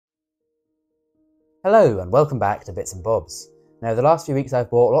Hello and welcome back to Bits and Bobs. Now the last few weeks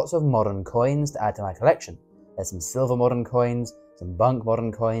I've bought lots of modern coins to add to my collection. There's some silver modern coins, some bunk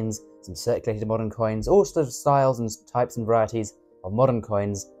modern coins, some circulated modern coins, all sorts of styles and types and varieties of modern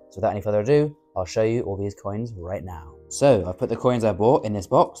coins. So without any further ado, I'll show you all these coins right now. So I've put the coins I bought in this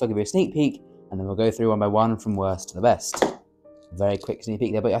box. I'll give you a sneak peek and then we'll go through one by one from worst to the best. Very quick sneak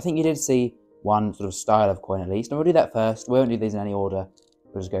peek there, but I think you did see one sort of style of coin at least. And we'll do that first. We won't do these in any order.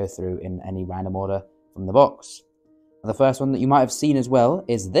 We'll just go through in any random order from the box. And the first one that you might have seen as well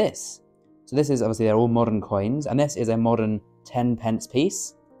is this. So this is obviously, they're all modern coins, and this is a modern 10p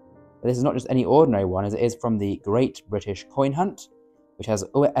piece. But this is not just any ordinary one, as it is from the Great British Coin Hunt, which has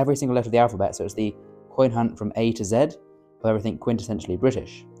every single letter of the alphabet. So it's the coin hunt from A to Z of everything quintessentially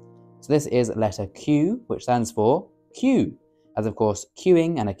British. So this is letter Q, which stands for Q, as of course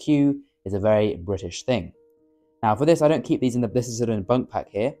queuing and a queue is a very British thing. Now for this, I don't keep these in this is sort of in a bunk pack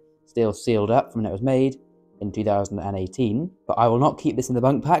here, still sealed up from when it was made in 2018, but I will not keep this in the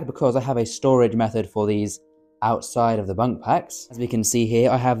bunk pack because I have a storage method for these outside of the bunk packs. As we can see here,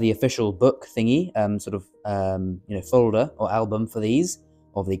 I have the official book thingy, folder or album for these,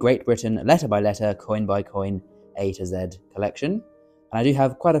 of the Great Britain letter by letter, coin by coin, A to Z collection. And I do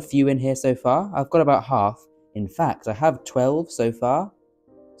have quite a few in here so far. I've got about half. In fact, I have 12 so far,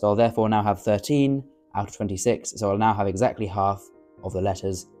 so I'll therefore now have 13 out of 26, so I'll now have exactly half of the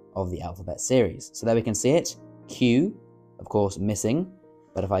letters of the alphabet series. So there we can see it, Q, of course missing,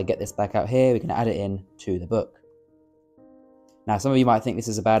 but if I get this back out here, we can add it in to the book. Now some of you might think this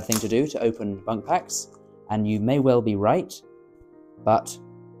is a bad thing to do, to open bunk packs, and you may well be right, but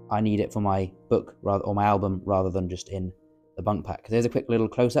I need it for my book or my album rather than just in the bunk pack. There's a quick little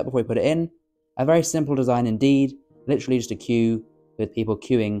close-up before we put it in. A very simple design indeed, literally just a queue with people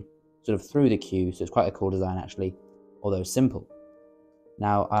queuing sort of through the queue, so it's quite a cool design actually, although simple.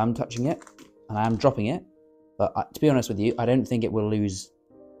 Now I'm touching it and I'm dropping it, but to be honest with you, I don't think it will lose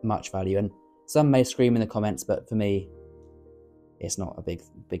much value, and some may scream in the comments, but for me it's not a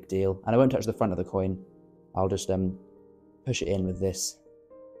big deal. And I won't touch the front of the coin, I'll just push it in with this.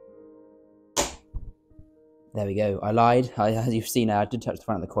 There we go, I lied. As you've seen, I did touch the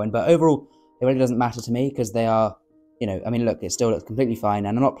front of the coin, but overall it really doesn't matter to me because they are, I mean, look, it still looks completely fine,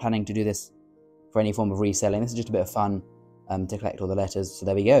 and I'm not planning to do this for any form of reselling. This is just a bit of fun to collect all the letters. So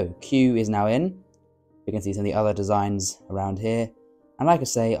there we go. Q is now in. You can see some of the other designs around here. And like I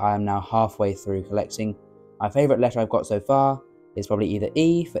say, I am now halfway through collecting. My favourite letter I've got so far is probably either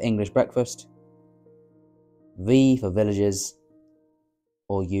E for English breakfast, V for villages,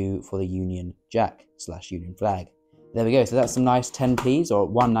 or U for the Union Jack / Union flag. There we go. So that's some nice 10p's, or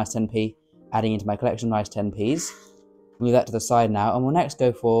one nice 10p adding into my collection, nice 10p's. Move that to the side now, and we'll next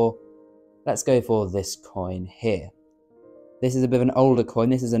go for, let's go for this coin here. This is a bit of an older coin.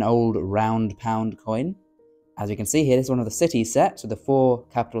 This is an old round pound coin. As you can see here, this is one of the cities set, so the 4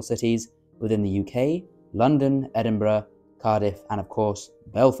 capital cities within the UK, London, Edinburgh, Cardiff, and of course,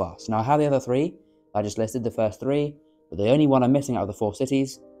 Belfast. Now I have the other 3. I just listed the first 3, but the only one I'm missing out of the 4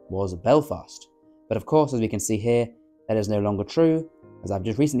 cities was Belfast. But of course, as we can see here, that is no longer true, as I've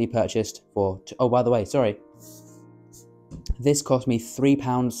just recently purchased for, oh, by the way, sorry, this cost me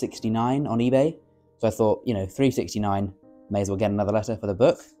 £3.69 on eBay, so I thought, £3.69, may as well get another letter for the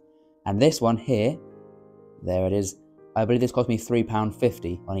book. And this one here, there it is, I believe this cost me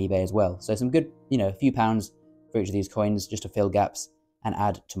 £3.50 on eBay as well. So some good, a few pounds for each of these coins just to fill gaps and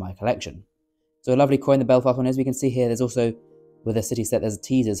add to my collection. So a lovely coin the Belfast one is. We can see here there's also, with the city set, there's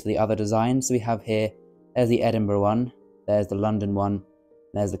teasers for the other designs. So we have here, there's the Edinburgh one, there's the London one,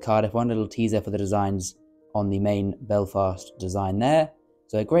 there's the Cardiff one, little teaser for the designs on the main Belfast design there.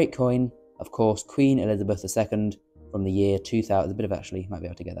 So a great coin, of course, Queen Elizabeth II from the year 2000. There's a bit of, actually, might be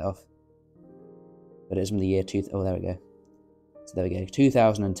able to get that off. But it's from the year oh, there we go. So there we go,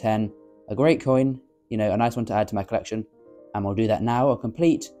 2010. A great coin, a nice one to add to my collection. And we'll do that now. I'll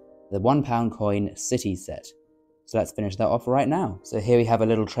complete the £1 coin city set. So let's finish that off right now. So here we have a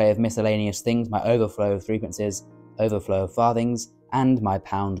little tray of miscellaneous things, my overflow of threepences, overflow of farthings, and my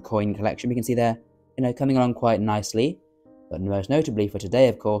pound coin collection. We can see there, coming along quite nicely. But most notably for today,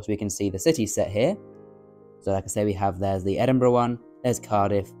 of course, we can see the city set here. So like I say, there's the Edinburgh one, there's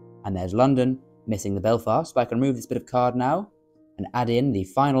Cardiff, and there's London, missing the Belfast. But I can remove this bit of card now and add in the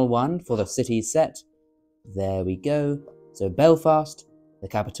final one for the city set. There we go. So Belfast, the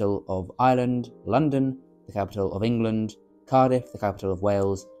capital of Ireland, London, the capital of England, Cardiff, the capital of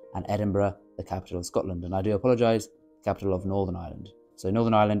Wales, and Edinburgh, the capital of Scotland. And I do apologise, the capital of Northern Ireland. So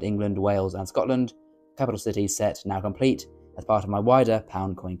Northern Ireland, England, Wales, and Scotland, capital cities set, now complete as part of my wider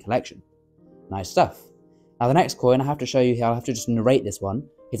pound coin collection. Nice stuff. Now the next coin I have to show you here, I'll have to just narrate this one.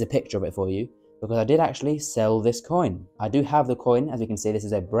 Here's a picture of it for you. because I did actually sell this coin. I do have the coin, as you can see, this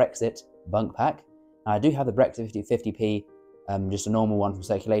is a Brexit bunk pack. And I do have the Brexit 50p, just a normal one from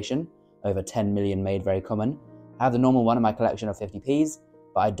circulation, over 10 million made, very common. I have the normal one in my collection of 50p's,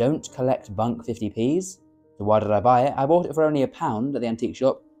 but I don't collect bunk 50p's. So why did I buy it? I bought it for only £1 at the antique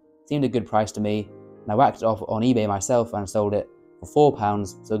shop. Seemed a good price to me, and I whacked it off on eBay myself and sold it for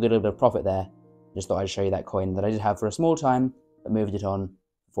 £4, so a good little bit of profit there. Just thought I'd show you that coin that I did have for a small time, but moved it on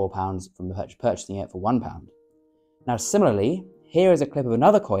for £4 from purchasing it for £1. Now similarly, here is a clip of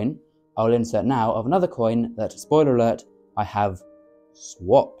another coin I'll insert now, of another coin that, spoiler alert, I have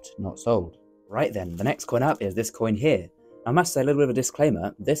swapped, not sold. Right then, the next coin up is this coin here. I must say a little bit of a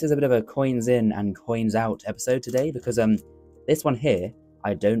disclaimer, this is a bit of a coins in and coins out episode today, because this one here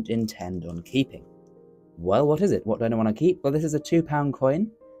I don't intend on keeping. Well, what is it? What don't I want to keep? Well, this is a £2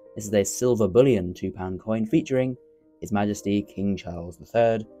 coin. This is a silver bullion £2 coin featuring His Majesty King Charles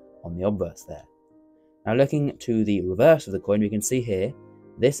III on the obverse there. Now looking to the reverse of the coin, we can see here,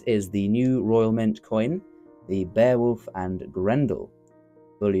 this is the new Royal Mint coin, the Beowulf and Grendel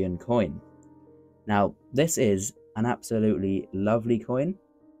bullion coin. Now this is an absolutely lovely coin.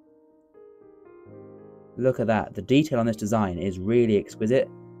 Look at that, the detail on this design is really exquisite.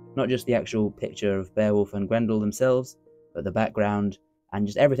 Not just the actual picture of Beowulf and Grendel themselves, but the background and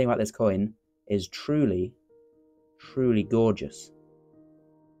just everything about this coin is truly, truly gorgeous.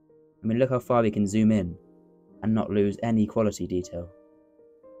 I mean, look how far we can zoom in and not lose any quality detail.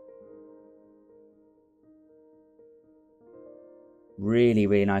 Really,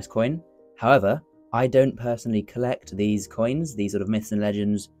 really nice coin. However, I don't personally collect these coins, these sort of myths and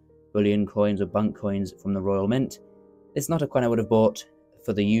legends, bullion coins or bunk coins from the Royal Mint. It's not a coin I would have bought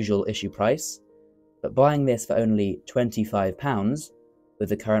for the usual issue price, but buying this for only £25 with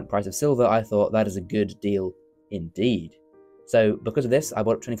the current price of silver, I thought that is a good deal indeed. So because of this, I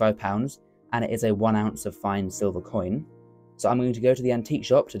bought it £25, and it is a 1 ounce of fine silver coin. So I'm going to go to the antique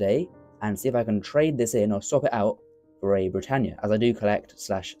shop today and see if I can trade this in or swap it out for a Britannia, as I do collect /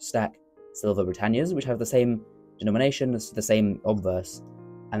 stack silver Britannias, which have the same denomination, the same obverse,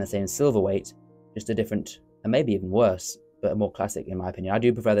 and the same silver weight, just a different, and maybe even worse, but a more classic in my opinion. I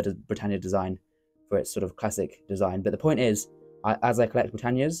do prefer the Britannia design for its sort of classic design, but the point is, as I collect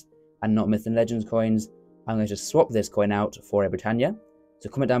Britannias and not Myth and Legends coins, I'm going to swap this coin out for a Britannia. So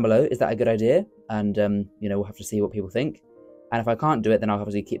comment down below, is that a good idea? And you know, we'll have to see what people think. And if I can't do it, then I'll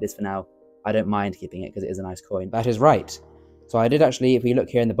obviously keep this for now. I don't mind keeping it because it is a nice coin. That is right. So I did actually, if we look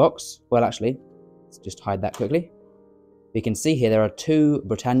here in the box, well actually, let's just hide that quickly. We can see here there are 2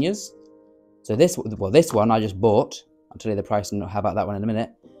 Britannias. So this one I just bought. I'll tell you the price and how about that one in a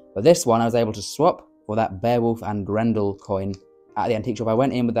minute. But this one I was able to swap for that Beowulf and Grendel coin at the antique shop. I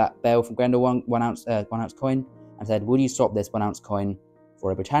went in with that Beowulf and Grendel 1 ounce coin and said, would you swap this 1 ounce coin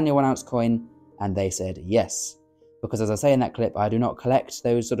for a Britannia 1 ounce coin? And they said yes. Because as I say in that clip, I do not collect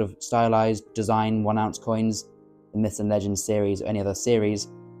those sort of stylized design 1 ounce coins, the Myths and Legends series or any other series.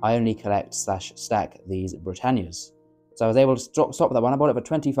 I only collect / stack these Britannias. So I was able to swap that one. I bought it for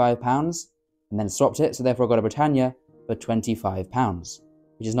 £25 and then swapped it. So therefore I got a Britannia for £25,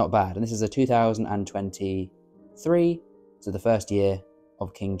 which is not bad. And this is a 2023, so the first year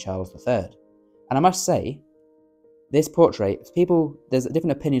of King Charles III. And I must say, this portrait, there's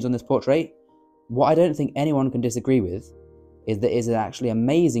different opinions on this portrait. What I don't think anyone can disagree with is that it is an actually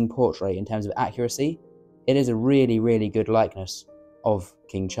amazing portrait in terms of accuracy. It is a really, really good likeness of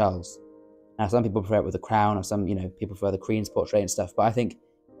King Charles. Now, some people prefer it with the crown, or some, people prefer the Queen's portrait and stuff. But I think,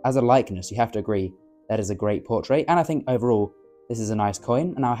 as a likeness, you have to agree that is a great portrait. And I think overall, this is a nice coin.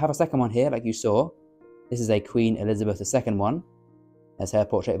 And now I have a second one here, like you saw. This is a Queen Elizabeth II one. There's her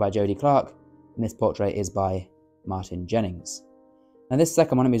portrait by Jodie Clark, and this portrait is by Martin Jennings. Now this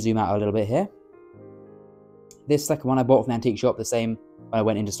second one, let me zoom out a little bit here. This second one I bought from the antique shop, the same when I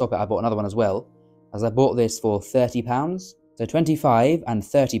went in to stop it, I bought another one as well. As I bought this for £30. So £25 and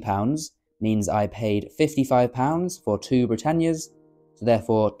 £30 means I paid £55 for 2 Britannias, so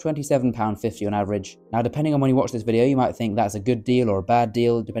therefore £27.50 on average. Now depending on when you watch this video, you might think that's a good deal or a bad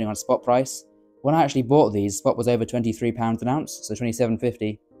deal, depending on spot price. When I actually bought these, spot was over £23 an ounce, so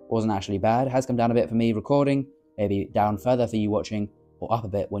 £27.50 wasn't actually bad. It has come down a bit for me recording, maybe down further for you watching, or up a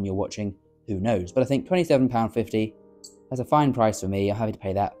bit when you're watching, who knows. But I think £27.50, that's a fine price for me. I'm happy to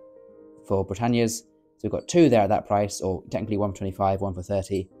pay that for Britannias. So we've got 2 there at that price, or technically 1 for 25, 1 for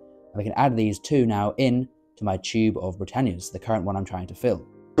 30. And we can add these 2 now in to my tube of Britannias, the current one I'm trying to fill.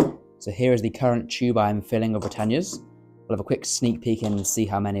 So here is the current tube I'm filling of Britannias. We'll have a quick sneak peek in and see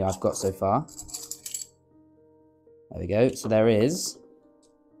how many I've got so far. There we go. So there is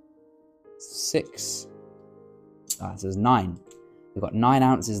 6. This is 9. We've got 9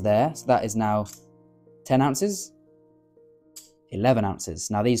 ounces there, so that is now 10 ounces, 11 ounces.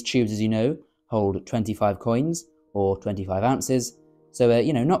 Now these tubes, as you know, hold 25 coins or 25 ounces. So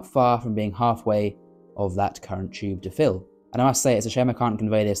you know, not far from being halfway of that current tube to fill. And I must say, it's a shame I can't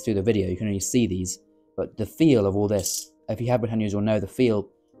convey this through the video. You can only see these, but the feel of all this, if you have Britannias, you'll know the feel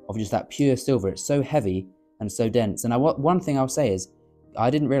of just that pure silver. It's so heavy and so dense. And one thing I'll say is, I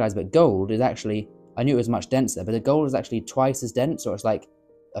didn't realize, but gold is actually, I knew it was much denser, but the gold is actually twice as dense, or it's like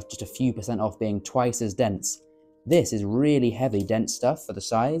just a few % off being twice as dense. This is really heavy, dense stuff for the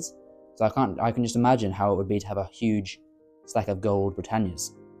size. So I can just imagine how it would be to have a huge stack of gold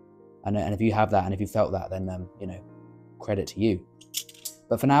Britannias. And if you have that, and if you felt that, then, you know, credit to you.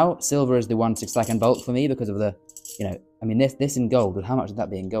 But for now, silver is the one to stack in bulk for me because of the, you know, I mean, this in gold, how much would that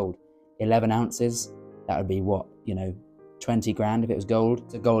be in gold? 11 ounces, that would be what, you know, 20 grand if it was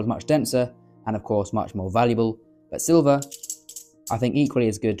gold. So gold is much denser and of course much more valuable. But silver, I think equally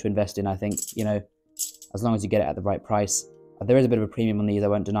as good to invest in. I think, you know, as long as you get it at the right price. There is a bit of a premium on these, I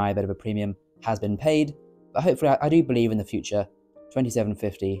won't deny a bit of a premium has been paid. But hopefully, I do believe in the future,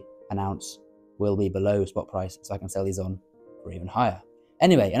 $27.50 an ounce will be below spot price, so I can sell these on for even higher.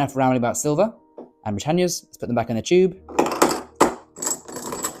 Anyway, enough rambling about silver and Britannias. Let's put them back in the tube.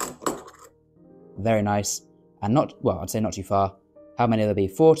 Very nice. And not, well, I'd say not too far. How many there'll be?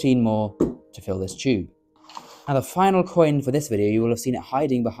 14 more to fill this tube. Now the final coin for this video, you will have seen it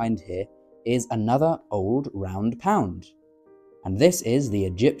hiding behind here, is another old round pound. And this is the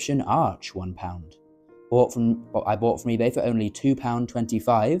Egyptian Arch £1. I bought from eBay for only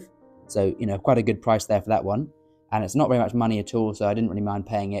 £2.25. So, you know, quite a good price there for that one. And it's not very much money at all, so I didn't really mind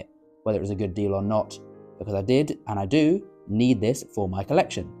paying it, whether it was a good deal or not, because I did, and I do, need this for my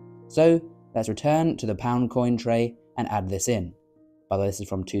collection. So let's return to the pound coin tray and add this in. By the way, this is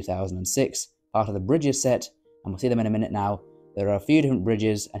from 2006, part of the Bridges set, and we'll see them in a minute now. There are a few different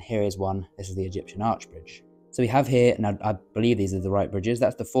bridges, and here is one. This is the Egyptian Arch Bridge. So we have here, and I believe these are the right bridges,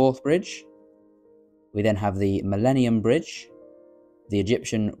 that's the 4th bridge. We then have the Millennium Bridge, the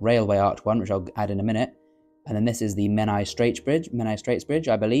Egyptian Railway Arch one, which I'll add in a minute. And then this is the Menai Straits Bridge,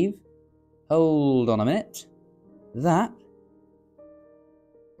 I believe. Hold on a minute. That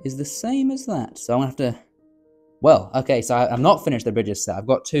is the same as that. So I'm going to have to... Well, okay, so I've not finished the bridges set. I've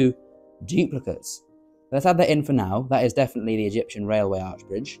got 2 duplicates. Let's add that in for now. That is definitely the Egyptian Railway Arch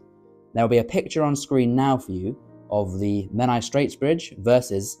Bridge. There will be a picture on screen now for you of the Menai Straits Bridge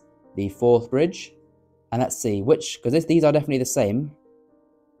versus the 4th bridge. And let's see which, because these are definitely the same.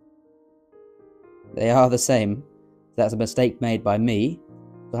 They are the same. That's a mistake made by me.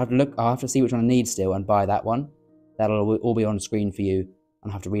 So I'll have to see which one I need still and buy that one. That'll all be on screen for you.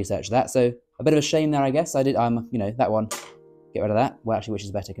 I'll have to research that. So a bit of a shame there, I guess. You know, that one. Get rid of that. Well, actually, which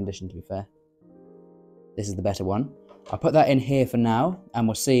is better condition, to be fair. This is the better one. I'll put that in here for now, and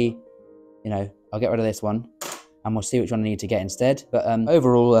we'll see, you know, I'll get rid of this one, and we'll see which one I need to get instead. But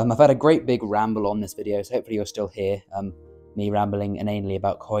overall, I've had a great big ramble on this video, so hopefully you're still here. Me rambling inanely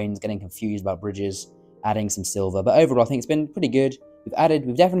about coins, getting confused about bridges, adding some silver. But overall, I think it's been pretty good.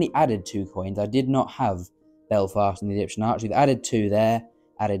 We've definitely added 2 coins. I did not have Belfast and the Egyptian Arch. We've added 2 there,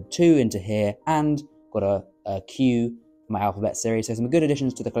 added 2 into here, and got a Q for my alphabet series. So some good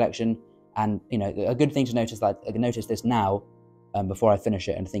additions to the collection. And, you know, a good thing to notice, like, I can notice this now before I finish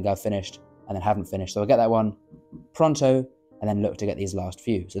it and think I've finished and then haven't finished. So I'll get that one pronto and then look to get these last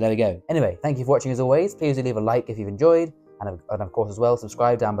few. So there we go. Anyway, thank you for watching as always. Please do leave a like if you've enjoyed. And of course as well,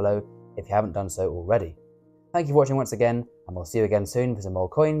 subscribe down below if you haven't done so already. Thank you for watching once again, and we'll see you again soon for some more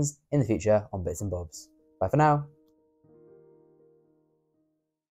coins in the future on Bits and Bobs. Bye for now.